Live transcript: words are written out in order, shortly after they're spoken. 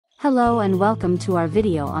Hello and welcome to our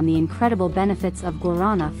video on the incredible benefits of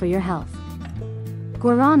guarana for your health.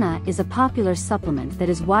 Guarana is a popular supplement that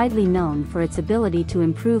is widely known for its ability to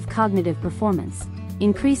improve cognitive performance,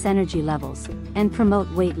 increase energy levels, and promote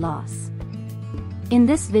weight loss. In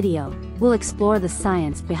this video, we'll explore the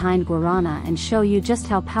science behind guarana and show you just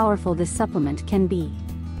how powerful this supplement can be.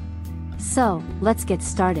 So, let's get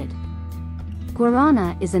started.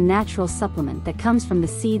 Guarana is a natural supplement that comes from the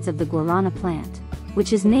seeds of the guarana plant,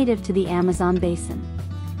 which is native to the Amazon basin.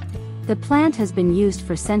 The plant has been used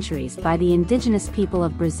for centuries by the indigenous people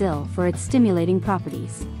of Brazil for its stimulating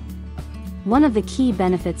properties. One of the key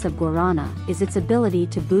benefits of guarana is its ability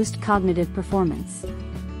to boost cognitive performance.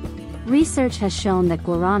 Research has shown that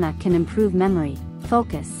guarana can improve memory,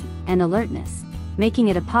 focus, and alertness, making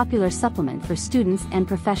it a popular supplement for students and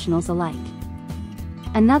professionals alike.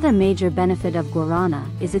 Another major benefit of guarana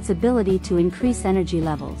is its ability to increase energy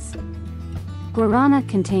levels. Guarana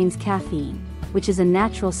contains caffeine, which is a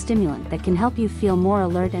natural stimulant that can help you feel more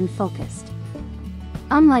alert and focused.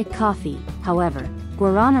 Unlike coffee, however,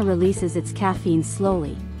 guarana releases its caffeine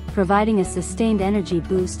slowly, providing a sustained energy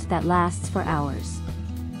boost that lasts for hours.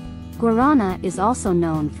 Guarana is also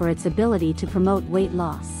known for its ability to promote weight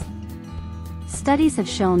loss. Studies have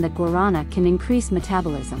shown that guarana can increase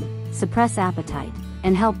metabolism, suppress appetite,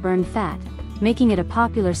 and help burn fat, making it a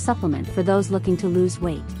popular supplement for those looking to lose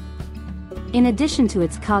weight. In addition to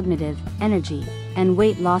its cognitive, energy, and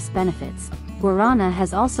weight loss benefits, guarana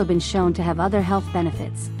has also been shown to have other health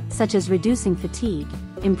benefits, such as reducing fatigue,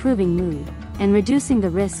 improving mood, and reducing the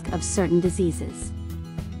risk of certain diseases.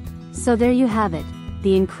 So there you have it,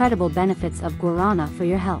 the incredible benefits of guarana for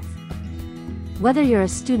your health. Whether you're a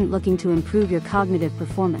student looking to improve your cognitive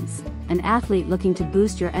performance, an athlete looking to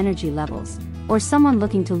boost your energy levels, or someone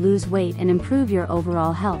looking to lose weight and improve your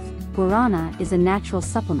overall health, guarana is a natural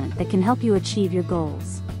supplement that can help you achieve your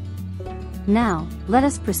goals. Now, let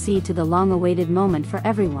us proceed to the long-awaited moment for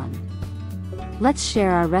everyone. Let's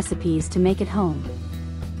share our recipes to make it home.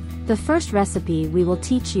 The first recipe we will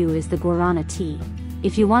teach you is the guarana tea.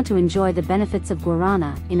 If you want to enjoy the benefits of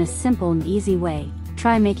guarana in a simple and easy way,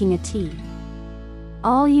 try making a tea.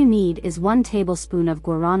 All you need is 1 tablespoon of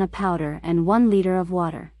guarana powder and 1 liter of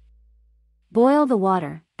water. Boil the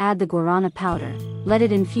water, add the guarana powder, let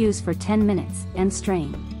it infuse for 10 minutes, and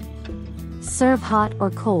strain. Serve hot or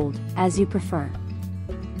cold, as you prefer.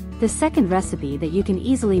 The second recipe that you can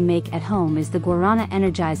easily make at home is the guarana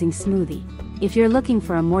energizing smoothie. If you're looking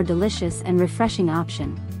for a more delicious and refreshing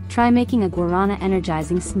option, try making a guarana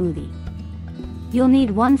energizing smoothie. You'll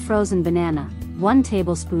need 1 frozen banana, 1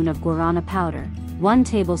 tablespoon of guarana powder, 1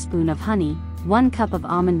 tablespoon of honey, 1 cup of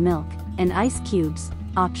almond milk, and ice cubes,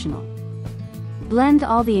 optional. Blend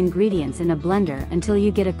all the ingredients in a blender until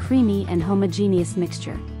you get a creamy and homogeneous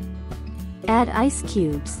mixture. Add ice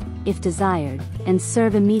cubes, if desired, and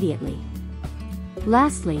serve immediately.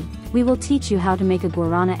 Lastly, we will teach you how to make a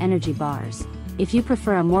guarana energy bars. If you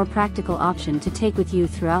prefer a more practical option to take with you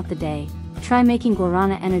throughout the day, try making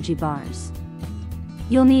guarana energy bars.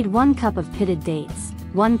 You'll need 1 cup of pitted dates,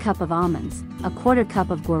 1 cup of almonds, a 1/4 cup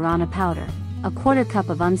of guarana powder, a 1/4 cup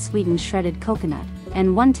of unsweetened shredded coconut,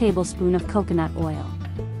 and 1 tablespoon of coconut oil.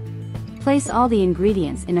 Place all the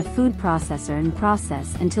ingredients in a food processor and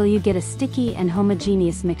process until you get a sticky and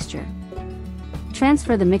homogeneous mixture.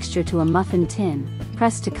 Transfer the mixture to a muffin tin,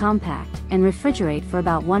 press to compact, and refrigerate for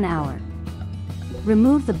about 1 hour.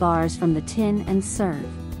 Remove the bars from the tin and serve.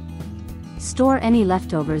 Store any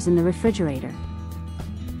leftovers in the refrigerator.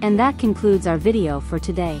 And that concludes our video for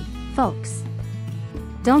today, folks.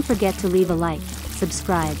 Don't forget to leave a like,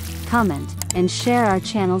 subscribe, comment, and share our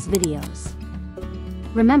channel's videos.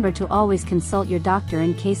 Remember to always consult your doctor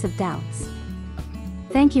in case of doubts.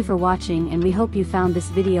 Thank you for watching, and we hope you found this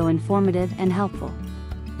video informative and helpful.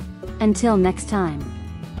 Until next time.